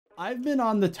I've been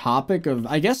on the topic of,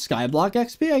 I guess, SkyBlock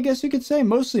XP, I guess you could say,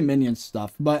 mostly minion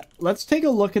stuff, but let's take a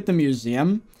look at the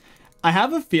museum. I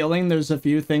have a feeling there's a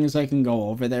few things I can go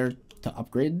over there to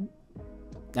upgrade.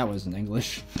 That wasn't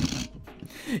English.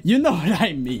 You know what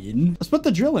I mean. Let's put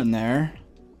the drill in there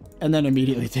and then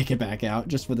immediately take it back out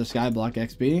just for the SkyBlock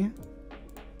XP.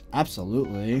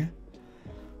 Absolutely.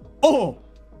 Oh!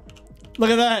 Look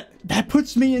at that. That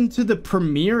puts me into the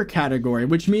premier category,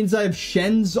 which means I have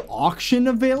Shen's auction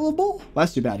available. Well,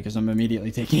 that's too bad because I'm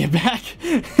immediately taking it back.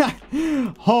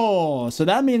 Oh, so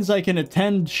that means I can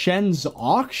attend Shen's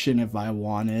auction if I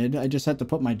wanted. I just had to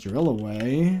put my drill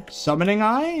away. Summoning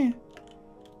Eye?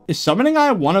 Is Summoning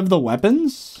Eye one of the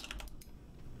weapons?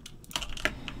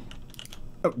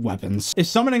 Weapons. Is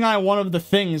Summoning Eye one of the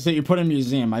things that you put in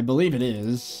museum? I believe it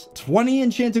is. 20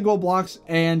 enchanted gold blocks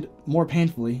and, more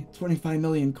painfully, 25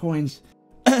 million coins.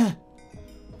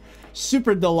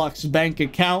 Super deluxe bank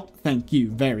account. Thank you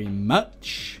very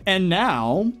much. And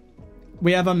now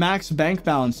we have a max bank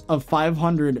balance of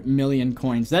 500 million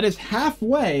coins. That is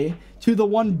halfway to the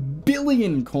 1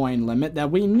 billion coin limit that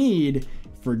we need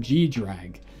for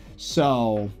G-Drag.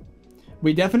 So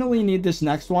we definitely need this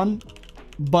next one,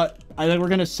 but I think we're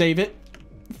going to save it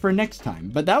for next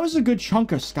time. But that was a good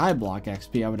chunk of SkyBlock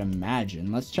XP, I would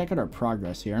imagine. Let's check out our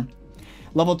progress here.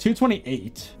 Level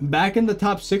 228. Back in the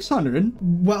top 600.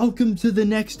 Welcome to the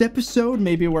next episode.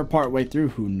 Maybe we're partway through.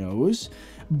 Who knows?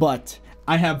 But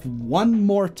I have one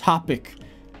more topic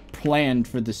planned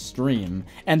for the stream.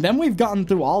 And then we've gotten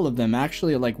through all of them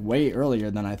actually like way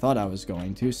earlier than I thought I was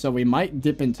going to. So we might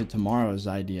dip into tomorrow's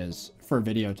ideas for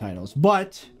video titles.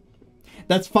 But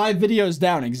that's 5 videos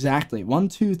down, exactly. 1,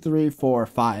 2, 3, 4,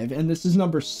 5, and this is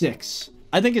number 6.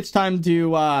 I think it's time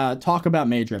to talk about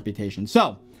mage reputation.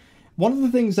 So, one of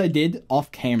the things I did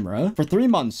off camera, for 3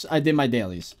 months, I did my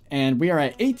dailies, and we are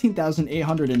at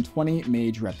 18,820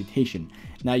 mage reputation.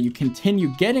 Now, you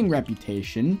continue getting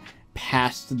reputation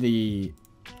past the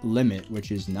limit,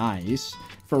 which is nice,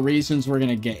 for reasons we're going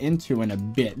to get into in a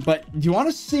bit. But do you want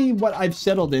to see what I've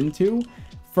settled into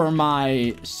for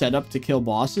my setup to kill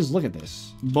bosses? Look at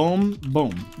this. Boom,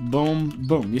 boom, boom,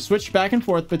 boom. You switch back and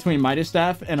forth between Midas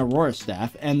Staff and Aurora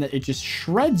Staff, and it just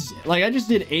shreds it. Like, I just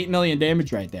did 8 million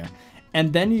damage right there.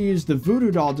 And then you use the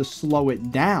Voodoo Doll to slow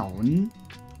it down,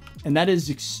 and that is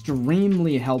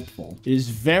extremely helpful. It is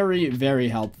very, very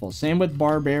helpful. Same with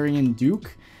Barbarian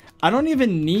Duke. I don't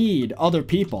even need other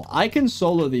people. I can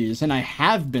solo these, and I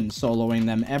have been soloing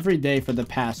them every day for the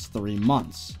past 3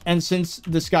 months. And since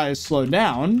this guy is slowed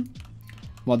down,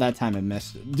 well, that time it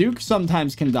missed. Duke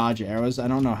sometimes can dodge arrows. I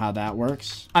don't know how that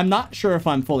works. I'm not sure if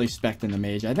I'm fully spec'd in the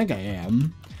mage. I think I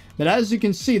am. But as you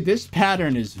can see, this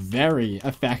pattern is very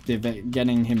effective at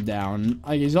getting him down.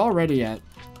 Like, he's already at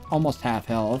almost half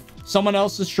health. Someone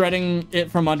else is shredding it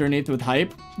from underneath with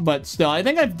hype, but still, I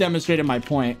think I've demonstrated my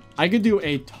point. I could do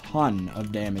a ton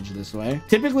of damage this way.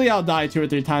 Typically, I'll die 2 or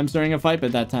 3 times during a fight,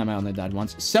 but that time I only died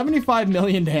once. 75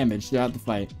 million damage throughout the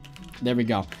fight. There we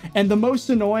go. And the most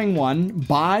annoying one,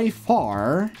 by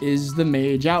far, is the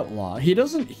Mage Outlaw. He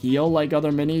doesn't heal like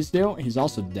other minis do. He's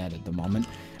also dead at the moment.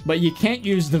 But you can't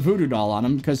use the Voodoo Doll on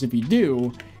him, because if you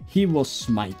do, he will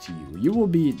smite you. You will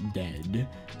be dead.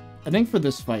 I think for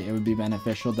this fight, it would be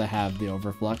beneficial to have the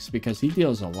Overflux because he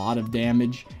deals a lot of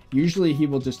damage. Usually, he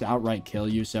will just outright kill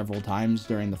you several times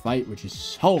during the fight, which is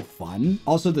so fun.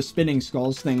 Also, the Spinning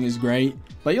Skulls thing is great,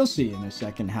 but you'll see in a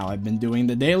second how I've been doing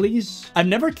the dailies. I've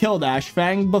never killed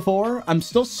Ashfang before. I'm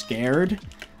still scared.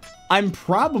 I'm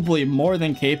probably more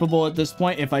than capable at this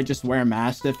point if I just wear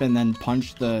Mastiff and then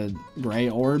punch the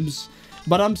gray orbs.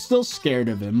 But I'm still scared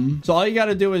of him. So all you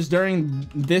gotta do is during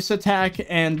this attack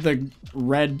and the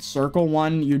red circle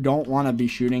one, you don't want to be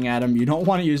shooting at him. You don't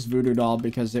want to use Voodoo Doll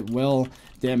because it will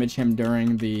damage him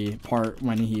during the part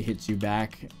when he hits you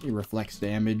back. It reflects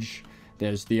damage.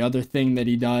 There's the other thing that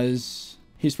he does.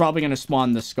 He's probably gonna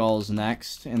spawn the skulls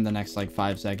next in the next like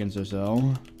 5 seconds or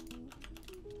so.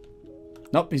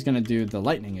 Nope, he's gonna do the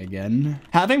lightning again.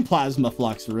 Having Plasma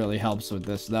Flux really helps with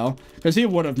this, though, because he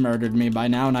would have murdered me by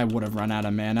now, and I would have run out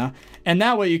of mana. And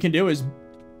now what you can do is...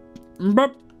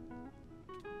 Burp.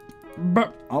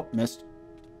 Burp. Oh, missed.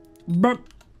 Burp.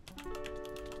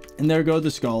 And there go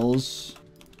the skulls.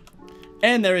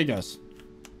 And there he goes.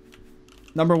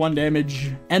 Number 1 damage.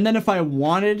 And then if I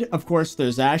wanted, of course,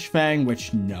 there's Ashfang,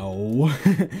 which no.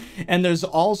 And there's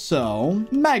also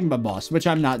Magma Boss, which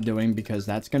I'm not doing because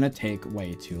that's going to take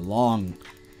way too long.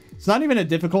 It's not even a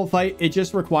difficult fight. It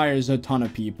just requires a ton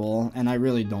of people, and I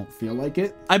really don't feel like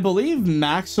it. I believe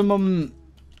maximum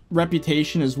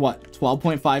reputation is what,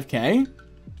 12.5k?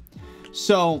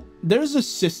 So there's a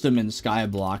system in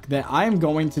Skyblock that I am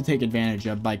going to take advantage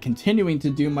of by continuing to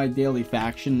do my daily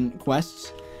faction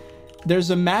quests.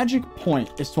 There's a magic point.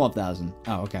 It's 12,000.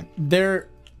 Oh, okay. There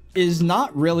is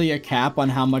not really a cap on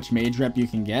how much mage rep you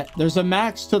can get. There's a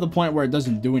max to the point where it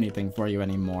doesn't do anything for you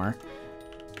anymore.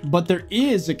 But there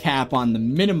is a cap on the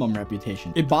minimum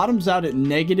reputation. It bottoms out at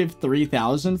negative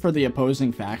 3,000 for the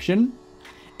opposing faction.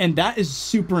 And that is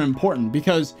super important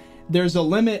because there's a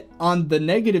limit on the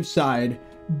negative side,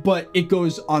 but it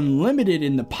goes unlimited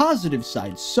in the positive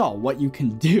side. So what you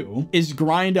can do is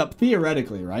grind up,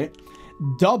 theoretically, right?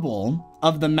 Double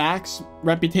of the max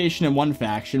reputation in one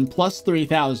faction plus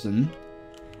 3,000,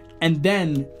 and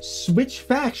then switch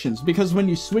factions, because when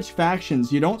you switch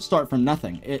factions, you don't start from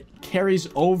nothing. It carries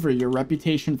over your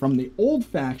reputation from the old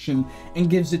faction and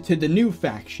gives it to the new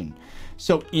faction.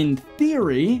 So in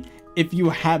theory, if you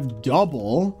have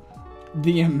double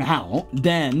the amount,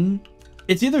 then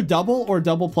it's either double or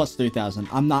double plus 3,000.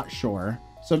 I'm not sure.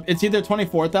 So it's either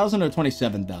 24,000 or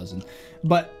 27,000.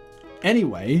 But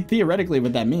anyway, theoretically,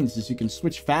 what that means is you can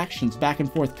switch factions back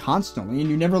and forth constantly and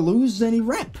you never lose any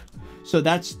rep. So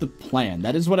that's the plan.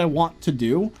 That is what I want to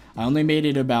do. I only made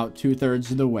it about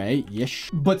 2/3 of the way-ish,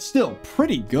 but still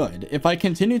pretty good. If I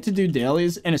continue to do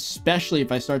dailies, and especially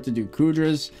if I start to do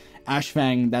Kudras,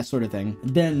 Ashfang, that sort of thing,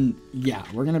 then yeah,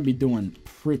 we're going to be doing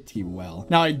pretty well.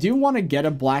 Now, I do want to get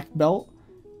a black belt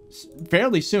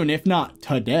fairly soon, if not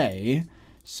today.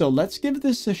 So let's give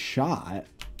this a shot.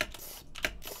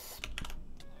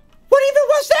 What even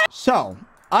was that? So,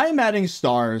 I'm adding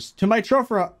stars to my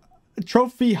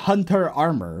Trophy Hunter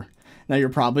armor. Now, you're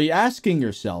probably asking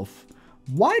yourself,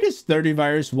 why does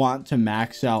ThirtyVirus want to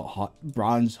max out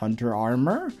Bronze Hunter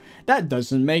armor? That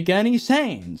doesn't make any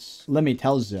sense. Let me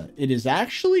tell you, it is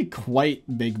actually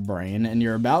quite big brain, and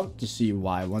you're about to see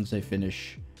why once I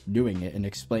finish doing it and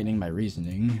explaining my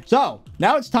reasoning. So,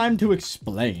 now it's time to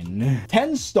explain.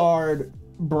 10-starred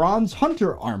Bronze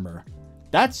Hunter armor.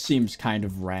 That seems kind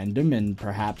of random and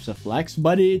perhaps a flex,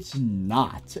 but it's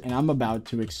not, and I'm about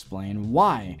to explain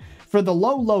why. For the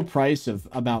low price of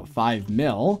about 5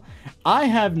 mil, I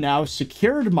have now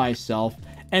secured myself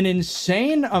an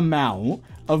insane amount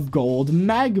of gold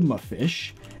magma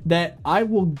fish that I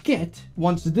will get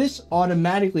once this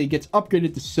automatically gets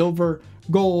upgraded to silver,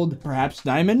 gold, perhaps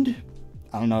diamond.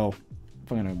 I don't know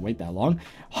if I'm gonna wait that long.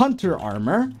 Hunter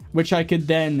armor, which I could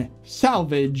then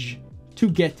salvage to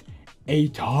get a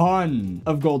ton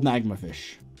of gold magma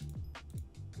fish.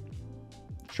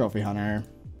 Trophy hunter,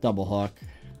 double hook,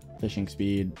 fishing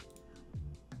speed.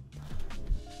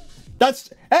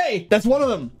 Hey, that's one of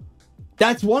them.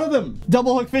 That's one of them.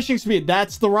 Double hook fishing speed.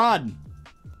 That's the rod.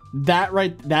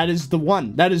 That is the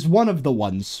one. That is one of the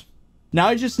ones. Now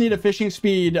I just need a fishing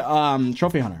speed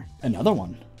trophy hunter. Another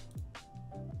one.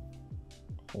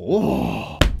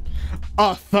 Oh,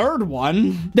 a third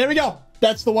one. There we go.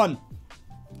 That's the one.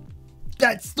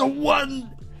 That's the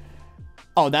one.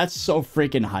 Oh, that's so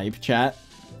freaking hype, chat.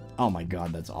 Oh my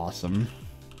god, that's awesome.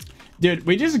 Dude,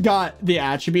 we just got the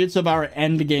attributes of our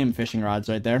end game fishing rods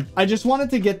right there. I just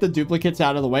wanted to get the duplicates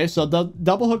out of the way. So the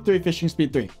double hook 3, fishing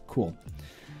speed 3. Cool.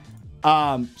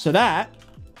 So that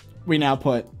we now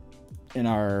put in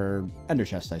our ender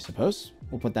chest, I suppose.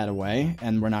 We'll put that away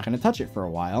and we're not going to touch it for a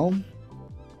while.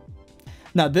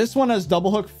 Now, this one has double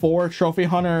hook 4, trophy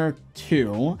hunter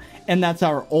 2, and that's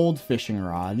our old fishing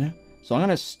rod. So I'm going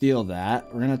to steal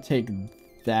that. We're going to take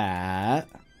that.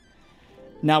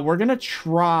 Now, we're going to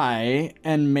try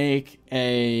and make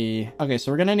a... Okay,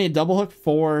 so we're going to need double hook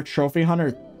 4, trophy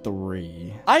hunter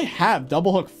 3. I have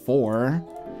double hook 4.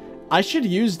 I should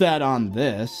use that on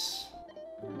this.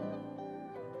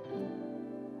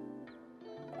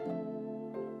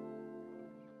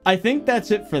 I think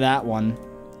that's it for that one.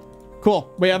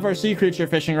 Cool. We have our sea creature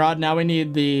fishing rod. Now we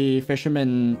need the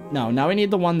fisherman. No, now we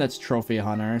need the one that's trophy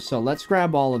hunter. So let's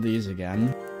grab all of these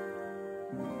again.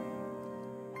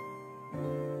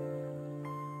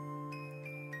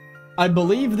 I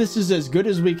believe this is as good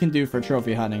as we can do for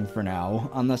trophy hunting for now,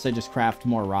 unless I just craft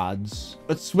more rods.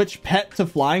 Let's switch pet to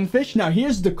flying fish. Now,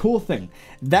 here's the cool thing.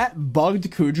 That bugged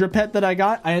Kudra pet that I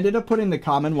got, I ended up putting the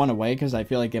common one away because I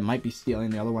feel like it might be stealing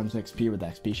the other one's XP with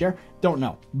XP share. Don't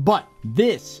know. But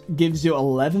this gives you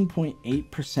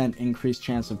 11.8% increased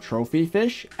chance of trophy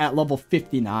fish at level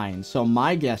 59. So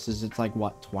my guess is it's like,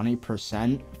 what,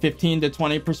 20%? 15 to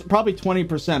 20%? Probably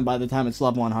 20% by the time it's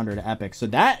level 100 epic. So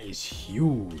that is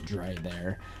huge right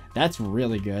there. That's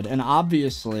really good. And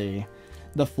obviously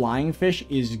the flying fish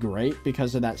is great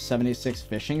because of that 76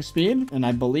 fishing speed. And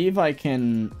I believe I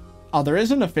can... Oh, there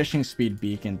isn't a fishing speed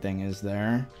beacon thing, is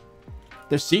there?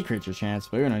 The sea creature chance,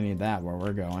 but we don't need that where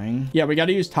we're going. Yeah, we got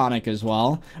to use tonic as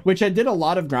well, which I did a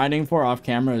lot of grinding for off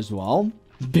camera as well.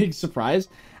 Big surprise.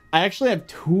 I actually have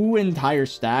 2 entire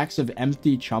stacks of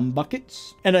empty chum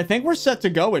buckets. And I think we're set to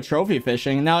go with trophy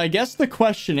fishing. Now, I guess the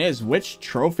question is, which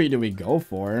trophy do we go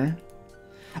for?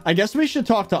 I guess we should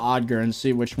talk to Odger and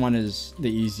see which one is the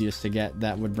easiest to get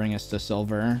that would bring us to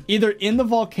silver. Either in the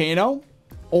volcano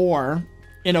or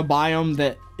in a biome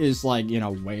that is like, you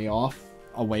know, way off,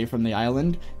 away from the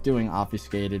island, doing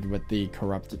obfuscated with the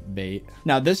corrupted bait.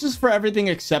 Now, this is for everything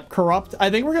except corrupt. I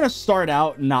think we're going to start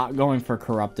out not going for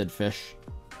corrupted fish,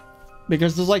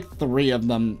 because there's like 3 of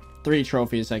them, 3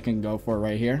 trophies I can go for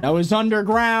right here. That was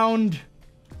underground.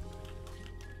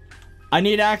 I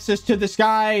need access to the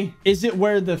sky. Is it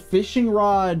where the fishing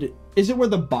rod, is it where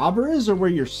the bobber is or where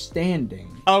you're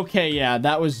standing? Okay, yeah,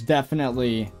 that was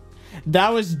definitely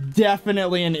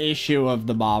an issue of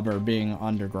the bobber being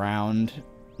underground,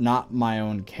 not my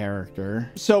own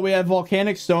character. So we have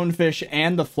volcanic stonefish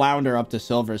and the flounder up to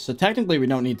silver. So technically we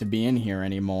don't need to be in here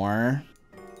anymore.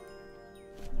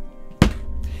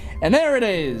 And there it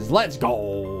is. Let's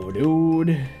go,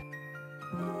 dude.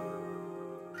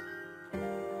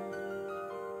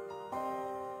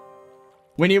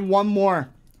 We need one more.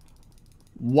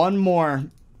 One more.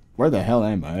 Where the hell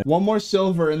am I? One more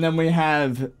silver, and then we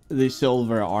have the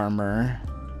silver armor.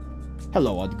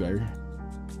 Hello, Edgar.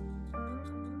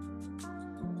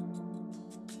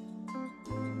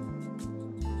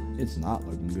 It's not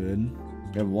looking good.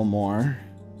 We have one more.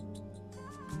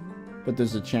 But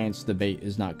there's a chance the bait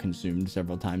is not consumed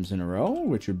several times in a row,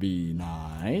 which would be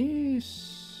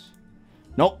nice.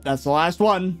 Nope, that's the last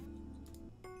one.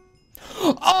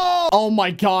 Oh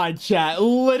my god, chat.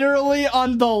 Literally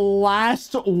on the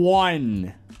last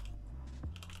one.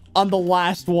 On the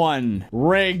last one.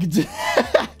 Rigged.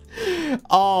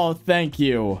 Oh, thank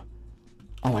you.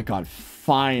 Oh my god,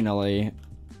 finally.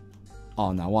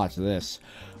 Oh, now watch this.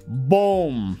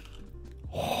 Boom.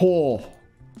 Oh,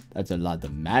 that's a lot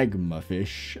of magma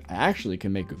fish. I actually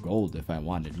can make a gold if I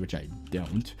wanted, which I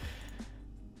don't.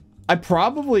 I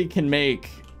probably can make...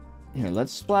 Here,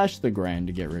 let's splash the grind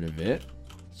to get rid of it.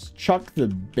 Let's chuck the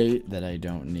bait that I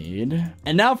don't need.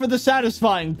 And now for the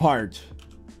satisfying part.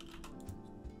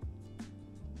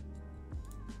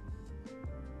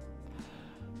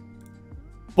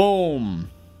 Boom.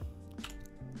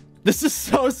 This is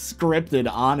so scripted,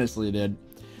 honestly, dude.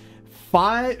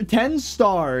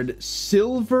 10-starred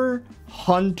silver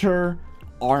hunter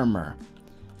armor.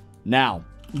 Now,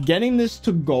 getting this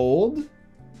to gold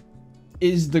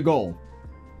is the goal.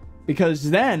 Because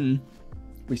then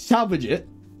we salvage it,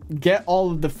 get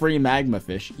all of the free magma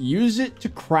fish, use it to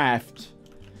craft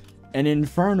an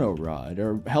inferno rod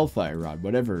or hellfire rod,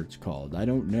 whatever it's called. I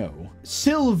don't know.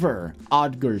 Silver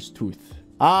Odger's tooth.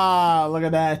 Ah, look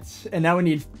at that. And now we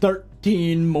need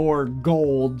 13 more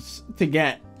golds to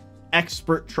get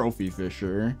expert trophy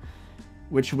fisher,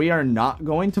 which we are not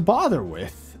going to bother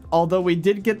with. Although we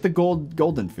did get the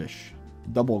golden fish.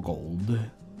 Double gold.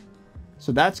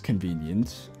 So that's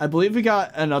convenient. I believe we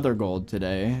got another gold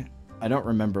today. I don't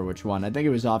remember which one. I think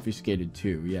it was obfuscated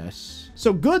too, yes.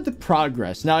 So good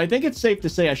progress. Now, I think it's safe to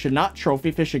say I should not trophy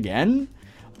fish again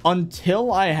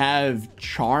until I have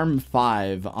charm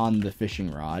 5 on the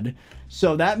fishing rod.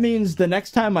 So that means the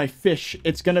next time I fish,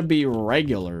 it's going to be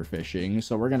regular fishing.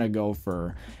 So we're going to go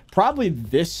for probably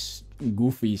this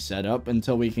goofy setup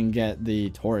until we can get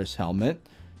the Taurus helmet.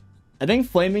 I think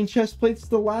flaming chestplate's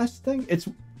the last thing.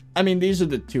 I mean, these are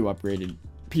the 2 upgraded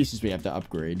pieces we have to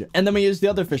upgrade. And then we use the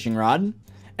other fishing rod.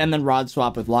 And then rod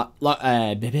swap with rod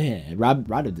of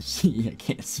the sea. I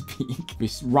can't speak. We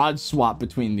rod swap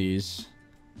between these.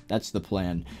 That's the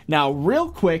plan. Now, real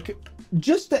quick,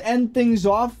 just to end things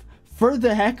off, for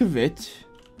the heck of it,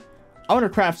 I want to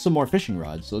craft some more fishing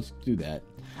rods. So let's do that.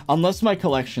 Unless my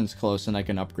collection's close and I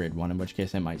can upgrade one, in which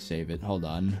case I might save it. Hold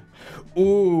on.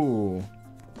 Ooh.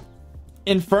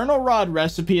 Inferno rod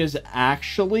recipe is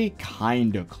actually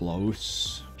kind of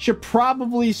close. Should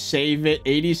probably save it.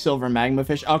 80 silver magma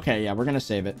fish. Okay, yeah, we're going to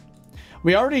save it.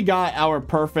 We already got our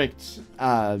perfect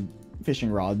fishing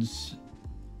rods.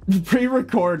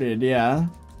 Pre-recorded, yeah.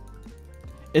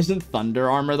 Isn't thunder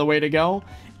armor the way to go?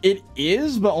 It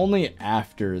is, but only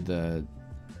after the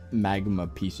magma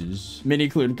pieces.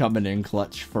 Mini-clued coming in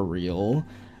clutch for real.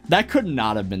 That could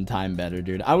not have been timed better,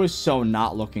 dude. I was so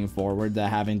not looking forward to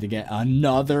having to get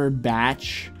another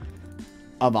batch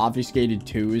of obfuscated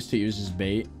 2s to use as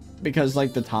bait. Because,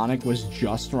 like, the tonic was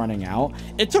just running out.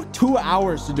 It took 2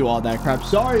 hours to do all that crap.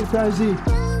 Sorry, Fezzy.